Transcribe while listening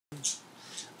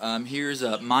Here's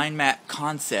a mind map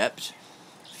concept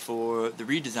for the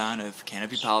redesign of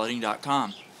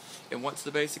canopypiloting.com. And what's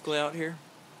the basic layout here?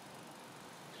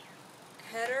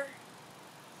 Header,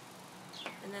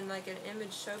 and then like an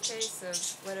image showcase of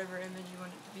whatever image you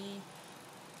want it to be.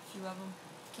 A few of them.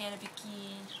 Canopy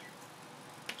key,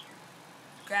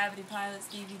 Gravity Pilots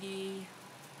DVD.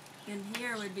 Then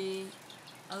here would be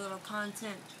a little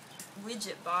content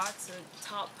widget box, or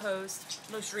top post,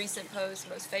 most recent post,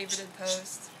 most favorited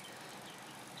post.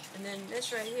 And then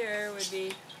this right here would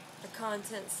be the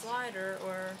content slider,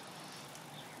 or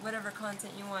whatever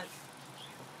content you want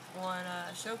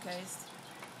showcased.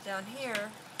 Down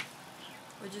here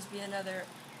would just be another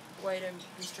way to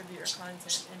distribute your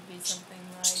content, and be something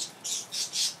like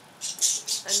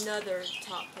another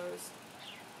top post,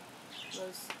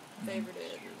 most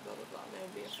favorited, and blah blah blah. That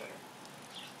would be a footer.